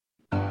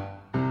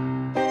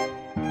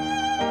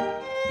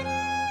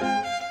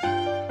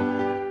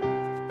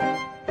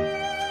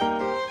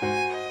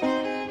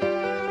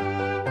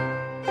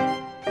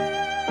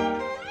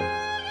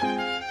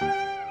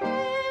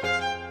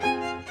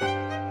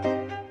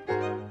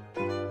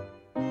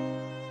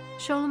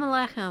Shalom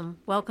Aleichem.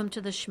 Welcome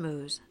to the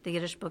Shmooze, the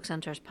Yiddish Book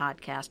Center's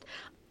podcast.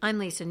 I'm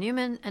Lisa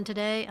Newman, and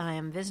today I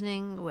am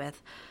visiting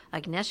with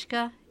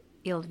Aga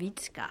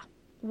Ilwicka.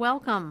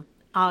 Welcome,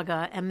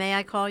 Aga, and may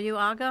I call you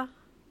Aga?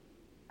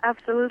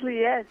 Absolutely,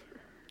 yes.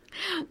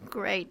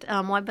 Great.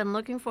 Well, I've been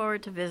looking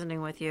forward to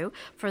visiting with you.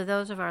 For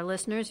those of our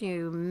listeners,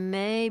 you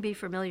may be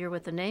familiar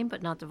with the name,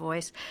 but not the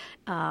voice.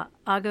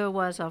 Aga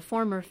was a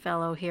former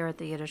fellow here at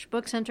the Yiddish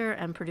Book Center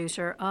and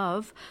producer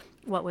of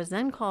what was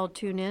then called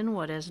Tune In,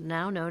 what is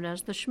now known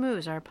as the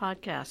Shmooze, our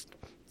podcast.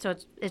 So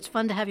it's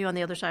fun to have you on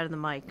the other side of the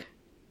mic.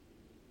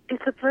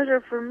 It's a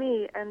pleasure for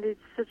me, and it's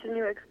such a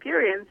new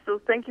experience, so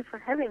thank you for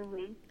having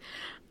me.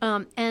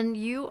 And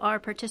you are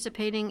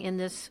participating in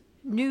this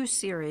new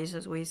series,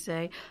 as we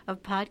say,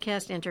 of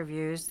podcast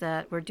interviews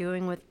that we're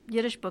doing with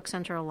Yiddish Book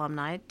Center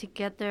alumni to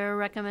get their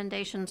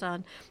recommendations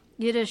on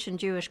Yiddish and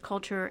Jewish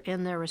culture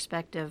in their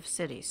respective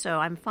cities. So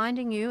I'm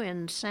finding you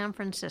in San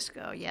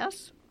Francisco,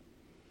 yes?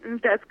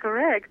 That's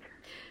correct.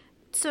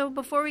 So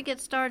before we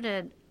get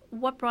started,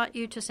 what brought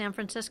you to San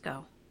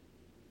Francisco?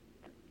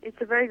 It's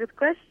a very good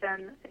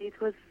question. It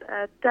was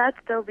Tad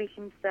Toby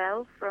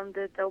himself from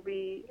the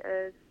Toby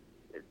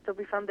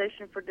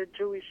Foundation for the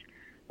Jewish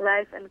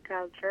Life and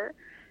Culture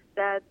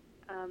that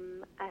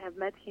I have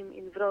met him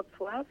in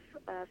Wrocław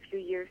a few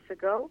years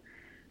ago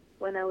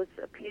when I was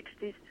a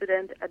PhD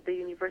student at the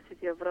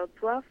University of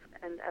Wrocław,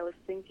 and I was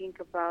thinking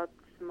about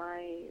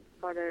my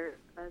further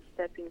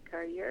step in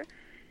career.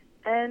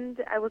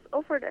 And I was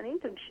offered an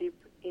internship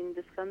in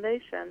this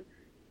foundation,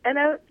 and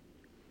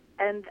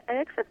I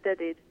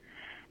accepted it.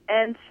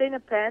 And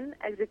Shana Penn,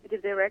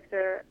 executive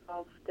director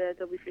of the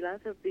Toby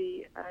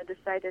Philanthropy,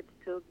 decided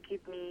to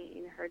keep me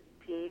in her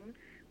team,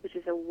 which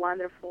is a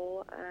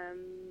wonderful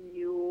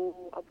new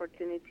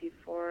opportunity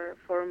for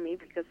me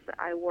because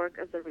I work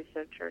as a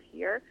researcher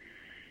here.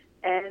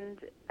 And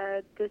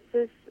this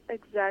is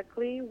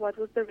exactly what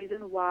was the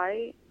reason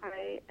why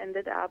I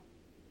ended up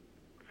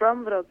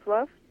from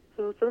Wrocław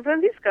to San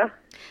Francisco.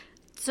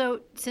 So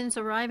since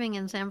arriving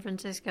in San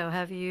Francisco,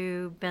 have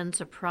you been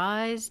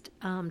surprised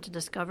to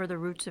discover the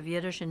roots of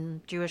Yiddish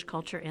and Jewish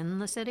culture in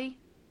the city?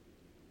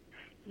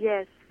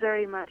 Yes,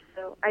 very much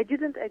so. I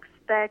didn't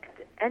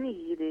expect any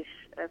Yiddish,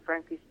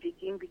 frankly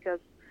speaking, because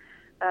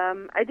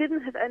I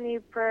didn't have any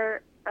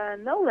prior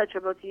knowledge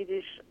about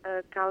Yiddish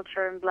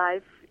culture and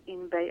life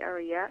in Bay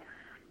Area,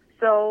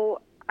 so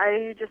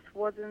I just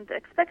wasn't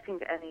expecting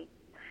any.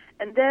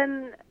 And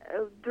then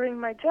during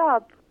my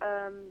job,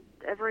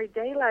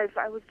 everyday life,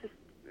 I was just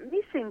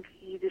missing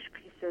Yiddish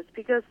pieces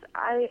because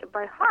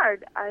by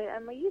heart, I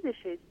am a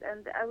Yiddishist,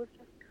 and I was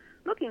just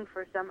looking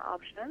for some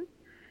options.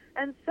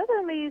 And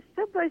suddenly,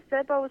 step by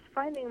step, I was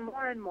finding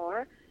more and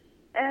more.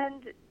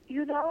 And,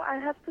 I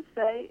have to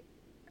say,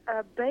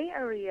 Bay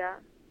Area,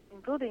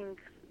 including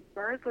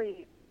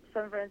Berkeley,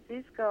 San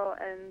Francisco,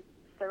 and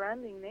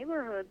surrounding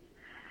neighborhoods,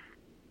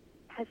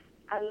 has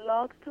a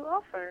lot to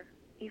offer.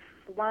 If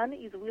one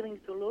is willing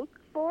to look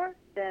for,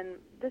 then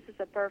this is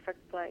a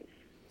perfect place.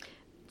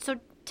 So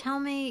tell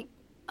me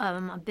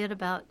a bit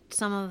about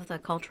some of the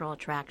cultural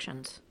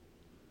attractions.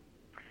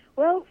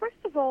 Well, first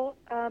of all,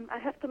 I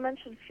have to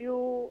mention a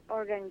few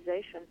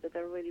organizations that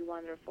are really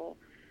wonderful.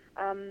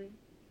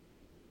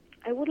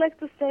 I would like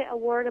to say a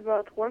word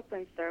about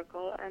Workman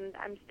Circle, and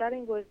I'm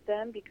starting with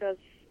them because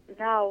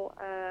now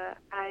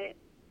I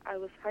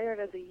was hired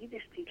as a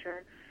Yiddish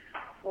teacher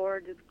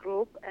for this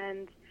group,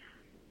 and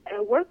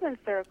a Workman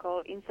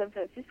Circle in San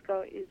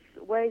Francisco is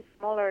way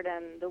smaller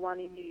than the one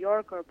in New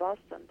York or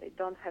Boston. They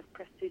don't have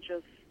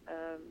prestigious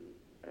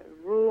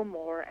room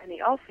or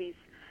any office.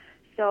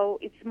 So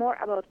it's more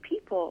about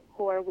people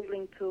who are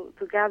willing to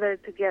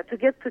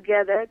get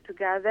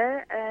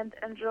together and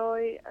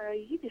enjoy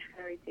Yiddish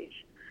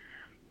heritage.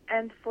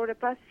 And for the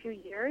past few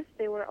years,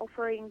 they were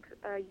offering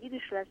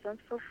Yiddish lessons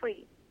for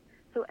free.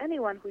 So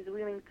anyone who is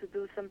willing to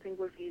do something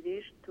with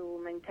Yiddish, to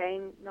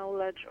maintain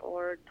knowledge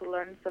or to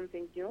learn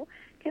something new,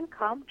 can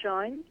come,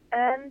 join,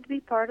 and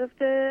be part of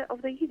the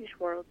Yiddish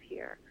world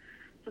here.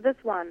 So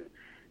that's one.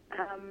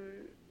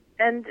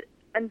 And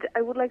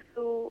I would like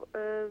to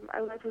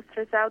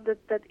stress out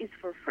that is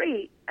for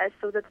free.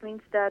 So that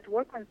means that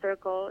Workman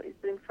Circle is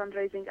doing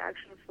fundraising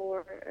action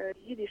for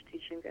Yiddish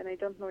teaching, and I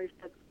don't know if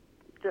that's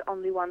the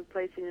only one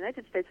place in the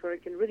United States where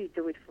you can really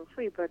do it for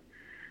free, but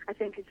I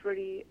think it's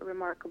really a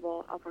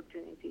remarkable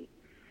opportunity.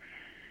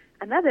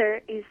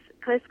 Another is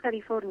Class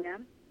California,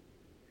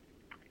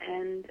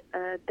 and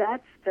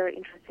that's a very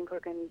interesting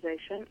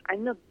organization.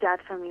 I'm not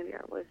that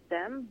familiar with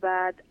them,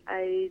 but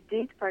I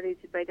did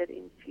participate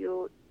in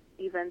few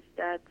events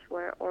that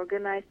were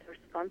organized or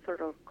sponsored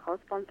or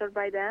co-sponsored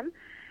by them.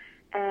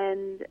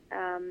 And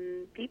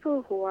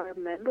people who are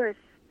members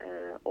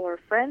or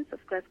friends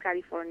of Class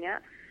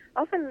California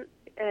often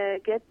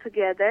get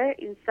together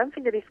in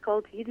something that is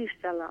called Yiddish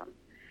Salon.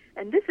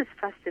 And this is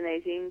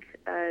fascinating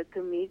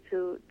to me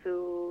to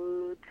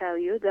tell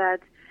you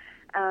that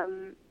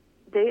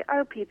they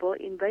are people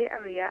in Bay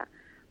Area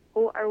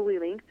who are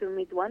willing to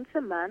meet once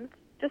a month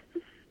just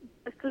to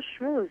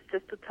schmooze,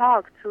 just to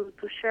talk, to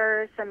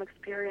share some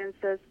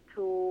experiences,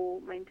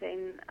 to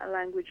maintain a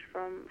language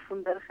from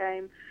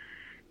Bergheim,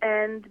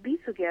 and be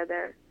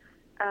together.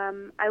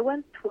 I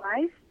went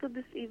twice to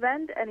this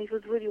event, and it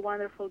was really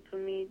wonderful to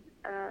meet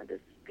these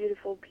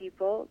beautiful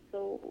people.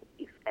 So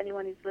if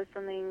anyone is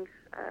listening,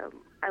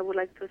 I would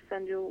like to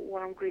send you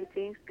warm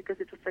greetings, because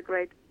it was a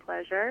great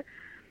pleasure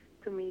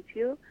to meet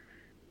you.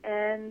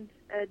 And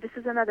this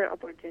is another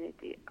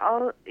opportunity.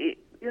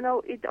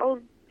 It all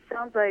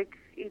sounds like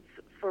it's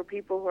for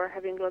people who are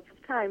having lots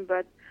of time,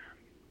 but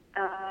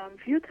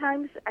few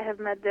times I have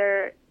met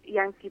their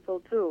young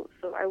people too,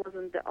 so I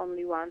wasn't the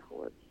only one who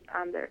was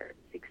under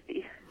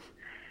 60.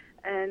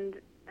 And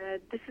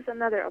this is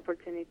another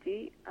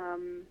opportunity.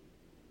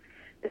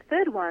 The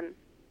third one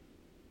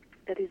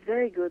that is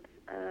very good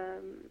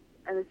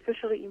and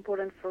especially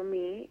important for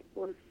me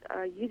was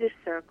a Yiddish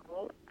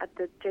circle at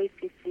the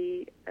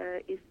JCC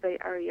East Bay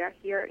area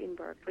here in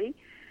Berkeley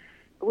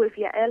with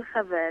Yael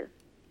Haver.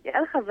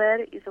 Yael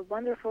Haver is a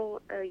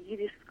wonderful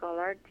Yiddish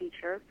scholar,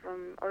 teacher,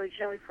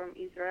 originally from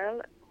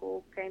Israel,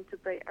 who came to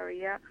Bay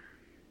Area,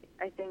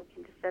 I think,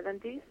 in the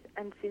 70s.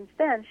 And since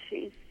then,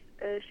 she's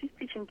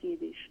teaching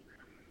Yiddish.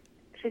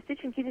 She's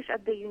teaching Yiddish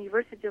at the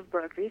University of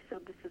Berkeley, so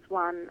this is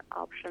one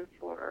option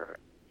for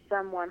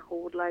someone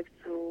who would like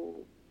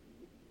to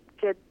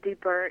get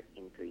deeper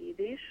into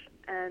Yiddish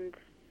and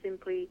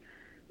simply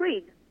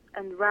read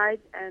and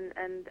write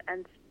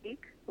and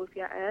speak with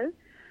Yael.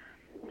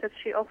 So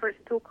she offers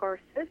two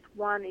courses.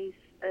 One is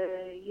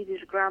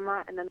Yiddish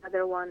grammar, and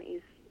another one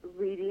is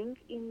reading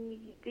in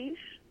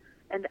Yiddish.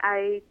 And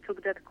I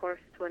took that course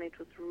too, and it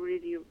was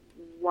really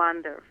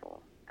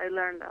wonderful. I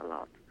learned a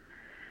lot.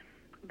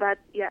 But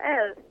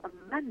Yael, on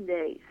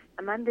Monday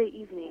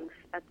evenings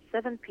at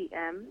 7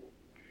 p.m.,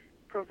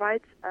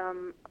 provides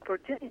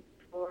opportunity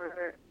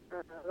for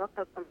the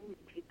local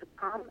community to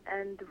come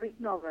and read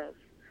novels.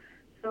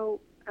 So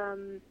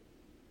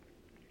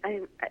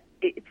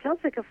it sounds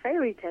like a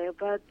fairy tale,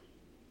 but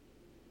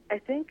I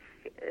think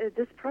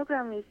this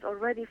program is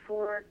already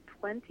for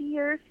 20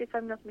 years, if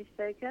I'm not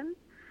mistaken.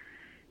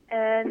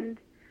 And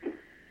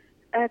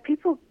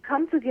people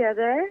come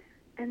together,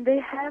 and they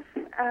have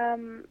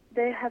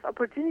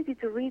opportunity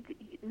to read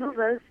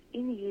novels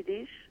in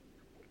Yiddish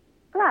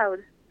loud.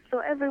 So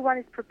everyone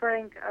is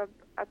preparing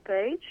a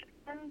page,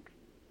 and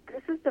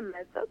this is the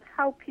method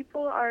how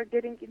people are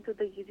getting into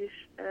the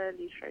Yiddish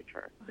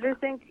literature. But I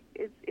think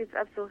it's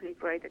absolutely a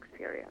great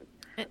experience.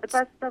 The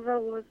past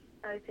novel was,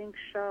 I think,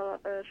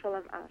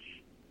 Sholem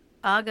Ash.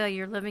 Aga,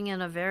 you're living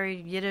in a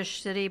very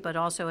Yiddish city, but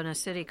also in a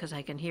city, because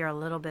I can hear a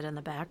little bit in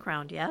the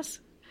background, yes?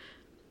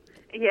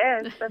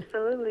 Yes,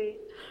 absolutely.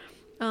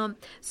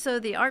 So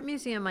the Art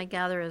Museum, I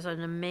gather, is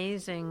an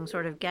amazing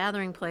sort of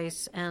gathering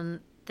place,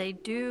 and they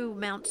do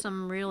mount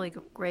some really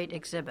great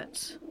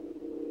exhibits.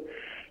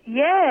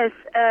 Yes.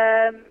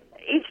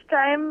 Each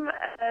time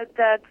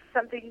that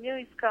something new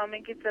is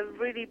coming, it's a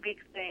really big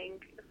thing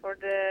for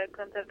the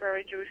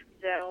Contemporary Jewish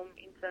Museum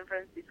in San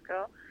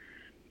Francisco.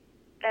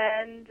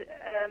 And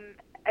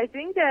I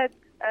think that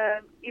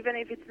even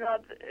if it's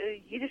not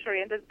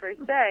Yiddish-oriented per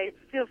se,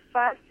 it's still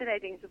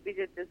fascinating to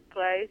visit this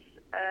place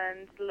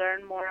and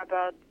learn more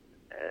about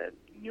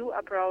new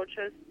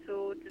approaches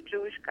to the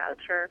Jewish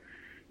culture.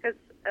 Because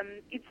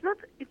it's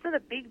not a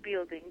big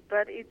building,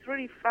 but it's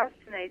really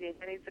fascinating,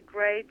 and it's a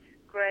great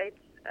space.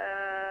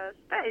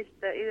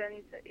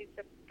 It's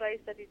a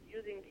place that is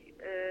using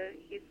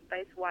its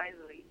space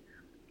wisely.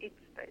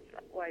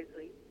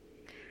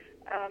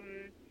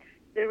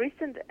 The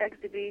recent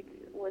exhibit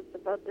was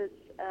about this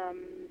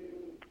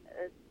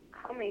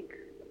comic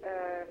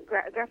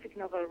graphic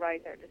novel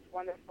writer, this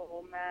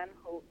wonderful man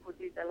who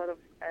did a lot of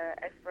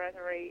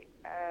exploratory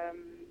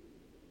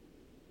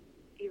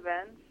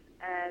events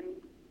and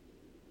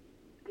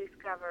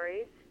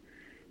discoveries.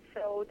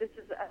 So this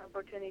is an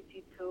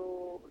opportunity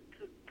to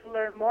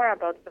learn more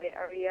about the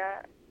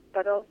area,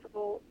 but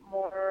also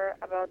more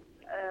about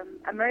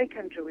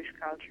American Jewish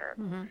culture,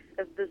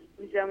 because this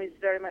museum is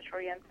very much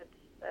oriented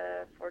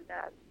for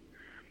that.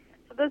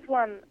 So that's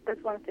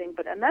one thing.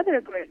 But another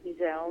great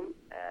museum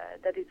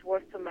that is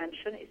worth to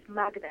mention is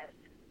Magnes.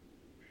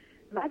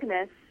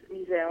 Magnes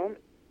Museum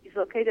is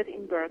located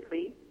in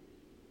Berkeley,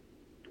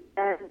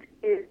 and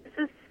this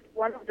is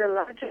one of the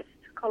largest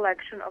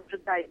collection of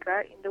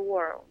Judaica in the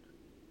world.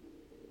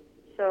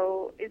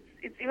 So it's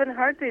even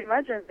hard to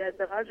imagine that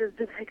the largest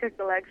Judaica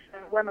collection,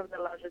 one of the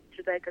largest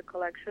Judaica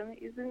collection,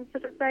 is in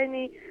such a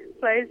tiny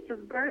place as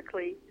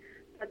Berkeley.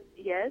 But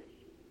yes,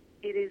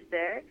 it is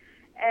there.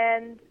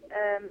 And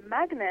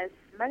Magnes'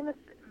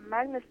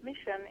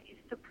 mission is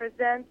to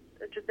present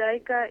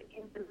Judaica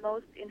in the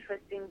most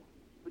interesting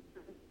ways.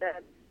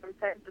 That from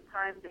time to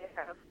time they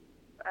have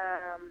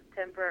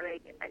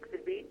temporary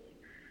exhibits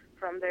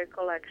from their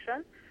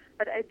collection.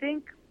 But I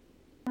think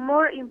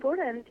more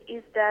important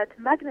is that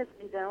Magnes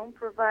Museum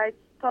provides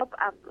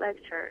pop-up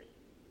lectures.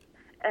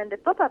 And the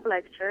pop-up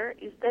lecture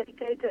is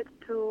dedicated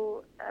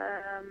to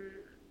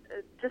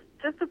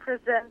just to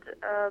present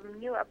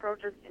new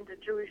approaches in the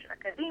Jewish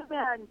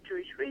academia and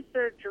Jewish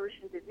research, Jewish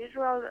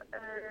individual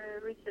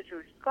research,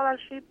 Jewish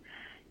scholarship,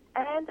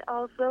 and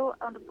also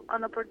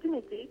an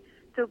opportunity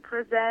to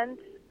present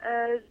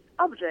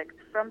objects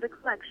from the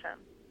collection.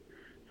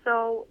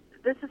 So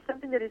this is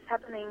something that is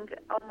happening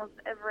almost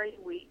every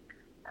week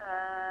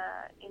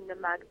in the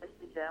Magnes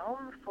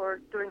Museum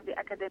during the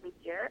academic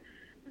year.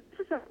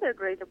 This is another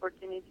great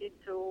opportunity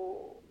to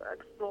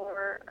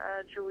explore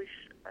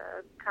Jewish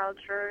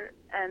culture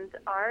and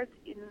art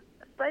in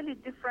a slightly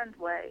different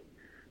way.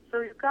 So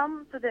you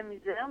come to the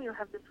museum, you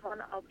have this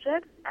one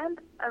object, and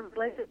a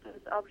related to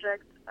this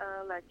object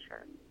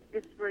lecture.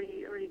 It's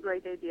really, really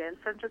great idea, and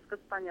Francesco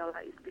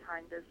Spagnola is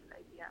behind this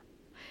idea.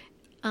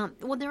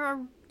 Well, there are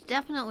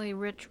definitely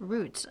rich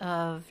roots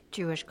of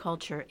Jewish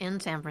culture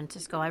in San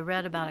Francisco. I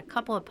read about a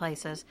couple of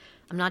places.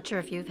 I'm not sure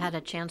if you've had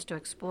a chance to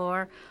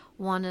explore.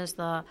 One is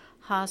the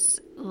Haas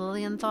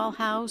Lilienthal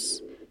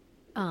House,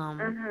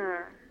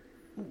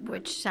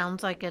 which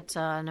sounds like it's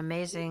an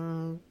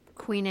amazing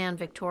Queen Anne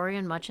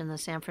Victorian, much in the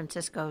San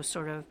Francisco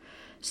sort of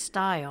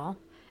style.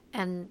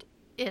 And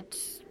it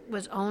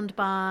was owned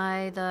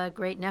by the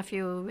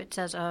great-nephew, it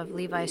says, of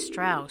Levi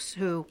Strauss,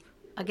 who,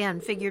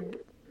 again, figured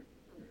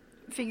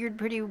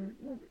pretty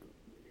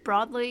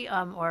broadly,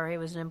 or he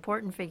was an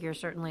important figure,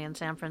 certainly, in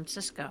San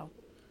Francisco.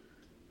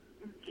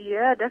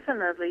 Yeah,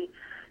 definitely.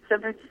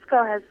 San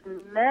Francisco has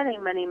many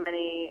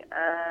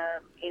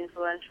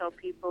influential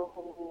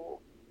people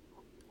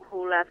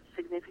who left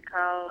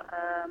significant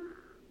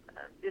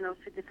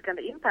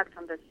impact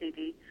on the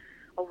city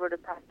over the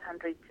past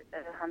 100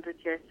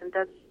 years, and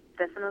that's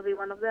definitely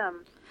one of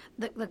them.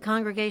 The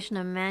Congregation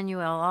of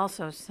Emmanuel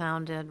also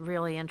sounded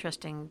really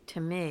interesting to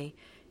me.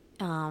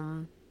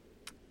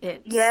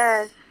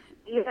 Yes,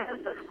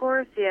 of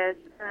course, yes.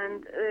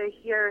 And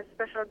here,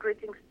 special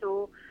greetings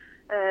to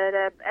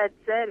Ed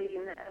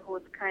Zerin, who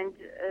was kind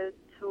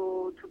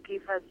to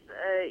give us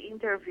an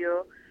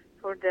interview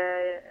for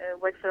the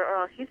Wexler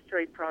Oral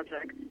History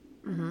Project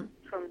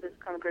from this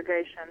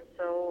congregation.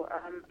 So,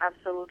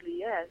 absolutely,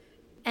 yes.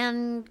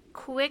 And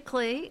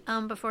quickly,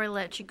 before I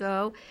let you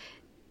go,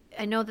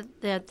 I know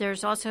that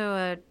there's also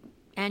an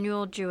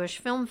annual Jewish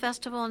Film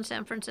Festival in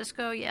San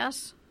Francisco,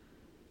 yes?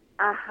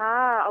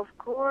 Of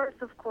course.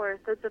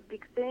 That's a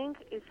big thing.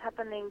 It's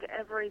happening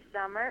every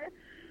summer,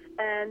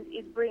 and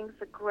it brings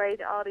a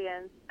great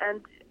audience.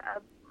 And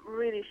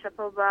really,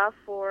 chapeau bas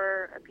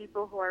for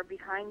people who are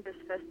behind this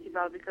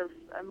festival, because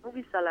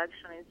movie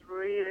selection is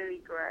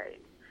really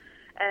great.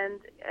 And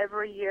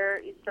every year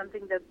is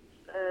something that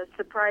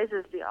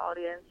surprises the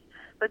audience.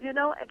 But,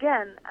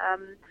 again,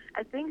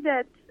 I think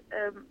that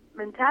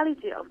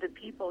mentality of the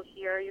people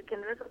here you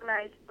can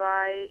recognize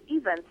by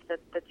events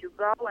that you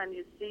go and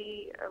you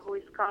see who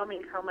is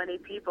coming, how many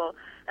people.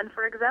 And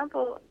for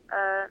example,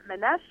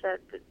 Menashe,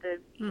 the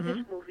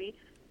Yiddish movie,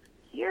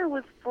 here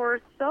was for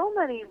so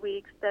many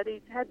weeks that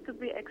it had to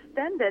be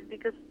extended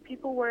because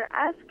people were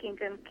asking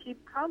and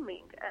keep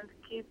coming and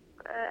keep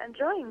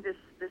enjoying this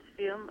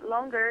film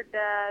longer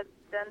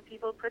than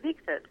people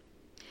predicted.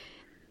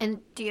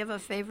 And do you have a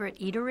favorite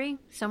eatery?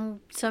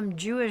 Some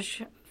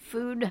Jewish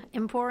food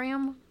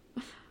emporium?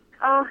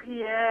 Oh,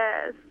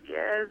 yes,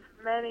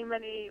 many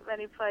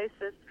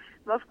places.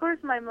 Of course,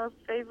 my most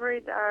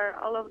favorite are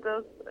all of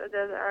those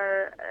that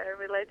are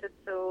related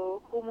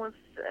to hummus,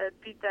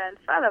 pita, and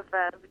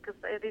falafel, because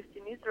I lived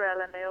in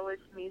Israel and I always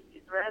miss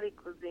Israeli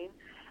cuisine.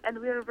 And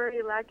we are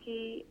very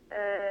lucky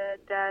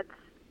that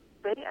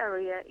Bay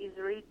Area is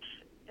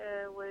rich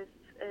with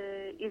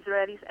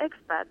Israeli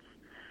expats.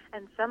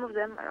 And some of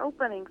them are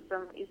opening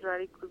some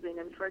Israeli cuisine.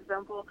 And for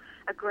example,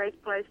 a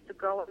great place to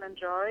go and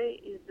enjoy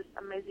is this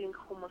amazing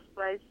hummus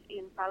place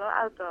in Palo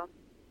Alto,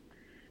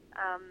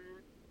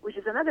 which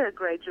is another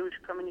great Jewish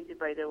community,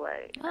 by the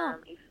way.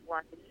 If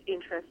one is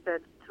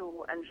interested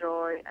to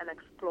enjoy and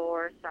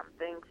explore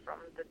something from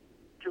the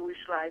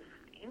Jewish life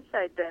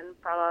inside, then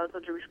Palo Alto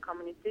Jewish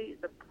community is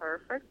a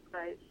perfect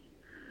place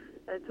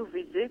to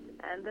visit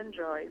and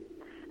enjoy.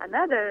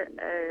 Another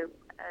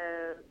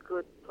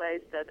good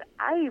place that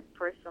I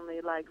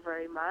personally like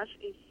very much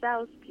is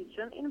South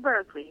Kitchen in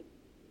Berkeley.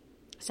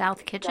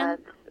 South Kitchen?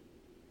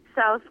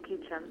 South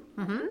Kitchen.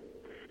 Mm-hmm.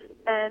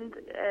 And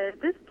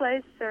this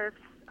place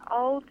serves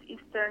old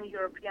Eastern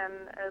European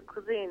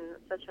cuisine,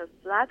 such as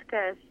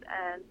latkes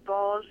and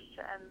borscht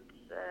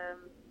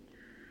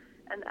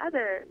and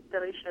other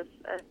delicious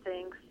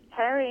things.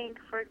 Herring,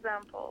 for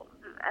example.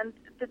 And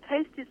the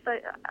taste is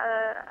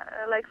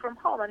like from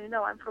home. And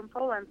I'm from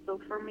Poland, so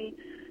for me,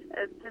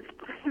 this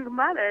thing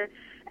matter.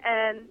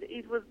 And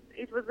it was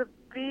a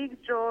big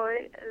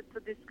joy to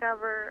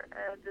discover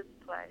this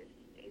place.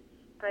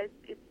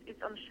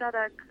 It's on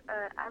Shadak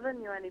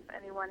Avenue, and if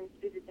anyone is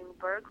visiting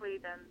Berkeley,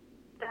 then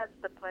that's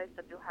the place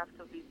that you have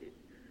to visit.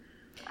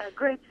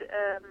 Great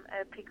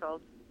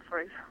pickles, for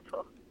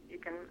example, you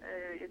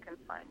can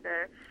find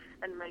there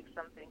and make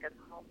something at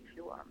home if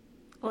you want.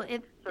 Well,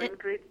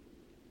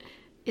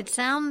 It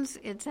sounds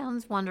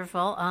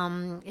wonderful.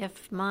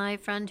 If my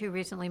friend who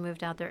recently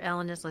moved out there,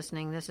 Ellen, is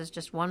listening, this is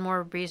just one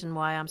more reason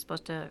why I'm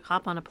supposed to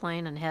hop on a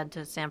plane and head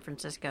to San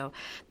Francisco.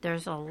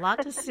 There's a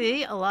lot to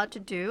see, a lot to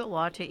do, a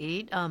lot to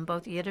eat,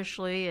 both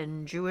Yiddishly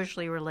and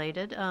Jewishly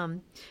related.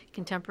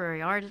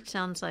 Contemporary art, it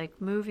sounds like,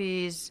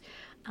 movies,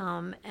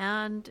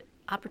 and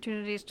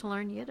opportunities to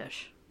learn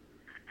Yiddish.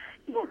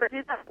 Yeah, but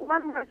it's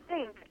one more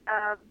thing.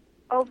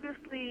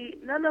 Obviously,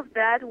 none of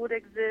that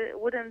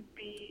wouldn't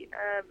be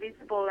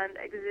visible and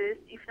exist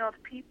if not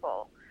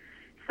people.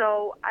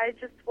 So I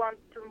just want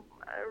to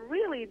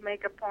really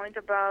make a point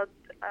about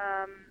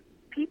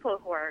people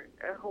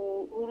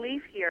who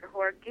live here, who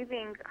are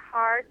giving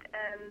heart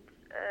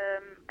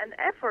and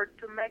effort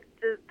to make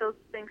those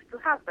things to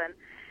happen.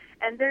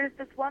 And there is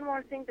just one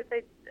more thing that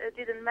I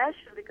didn't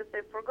mention because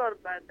I forgot,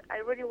 but I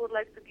really would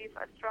like to give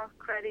a strong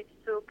credit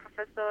to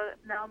Professor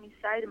Naomi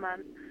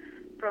Seidman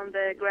from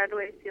the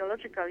Graduate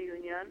Theological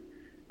Union,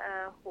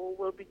 who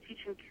will be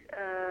teaching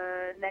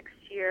next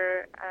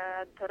year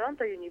at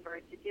Toronto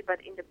University. But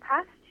in the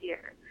past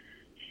year,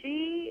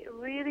 she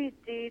really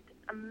did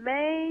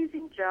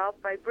amazing job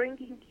by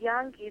bringing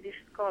young Yiddish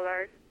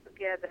scholars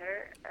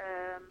together,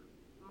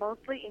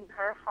 mostly in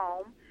her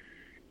home,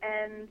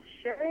 and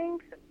sharing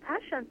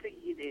passion to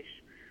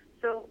Yiddish.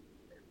 So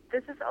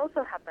this is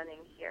also happening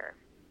here.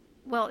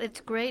 Well,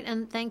 it's great,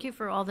 and thank you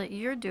for all that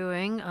you're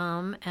doing,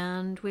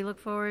 and we look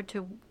forward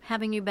to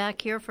having you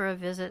back here for a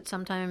visit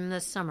sometime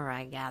this summer,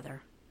 I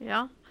gather.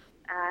 Yeah?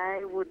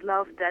 I would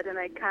love that, and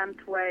I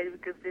can't wait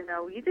because,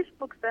 Yiddish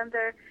Book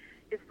Center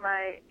is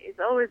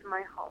always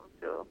my home,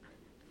 too.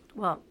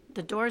 Well,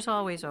 the door's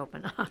always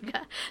open.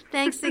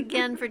 Thanks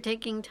again for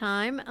taking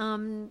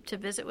time to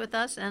visit with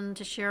us and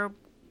to share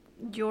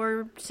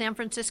your San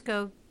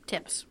Francisco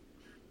tips.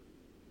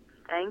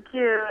 Thank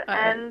you.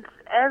 And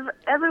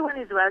everyone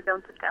is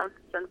welcome to come to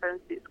San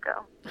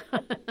Francisco.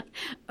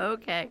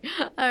 Okay.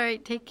 All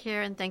right. Take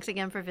care, and thanks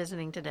again for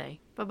visiting today.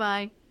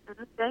 Bye-bye.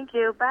 Thank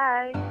you.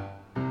 Bye.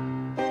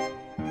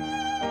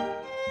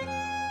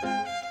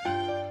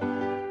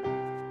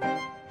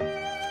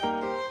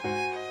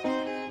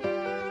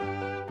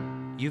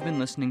 You've been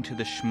listening to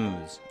The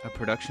Shmooze, a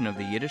production of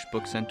the Yiddish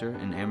Book Center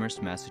in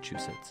Amherst,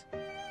 Massachusetts.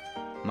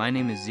 My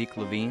name is Zeke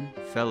Levine,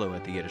 Fellow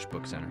at the Yiddish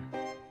Book Center.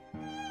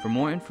 For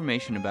more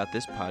information about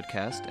this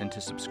podcast and to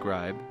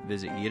subscribe,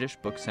 visit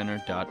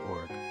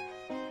yiddishbookcenter.org.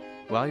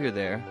 While you're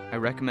there, I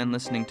recommend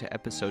listening to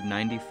episode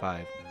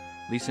 95,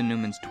 Lisa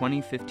Newman's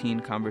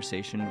 2015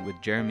 conversation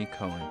with Jeremy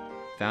Cohen,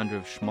 founder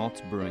of Schmaltz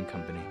Brewing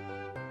Company.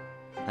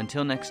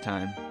 Until next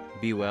time,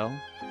 be well,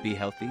 be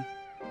healthy,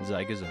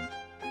 sei gesund.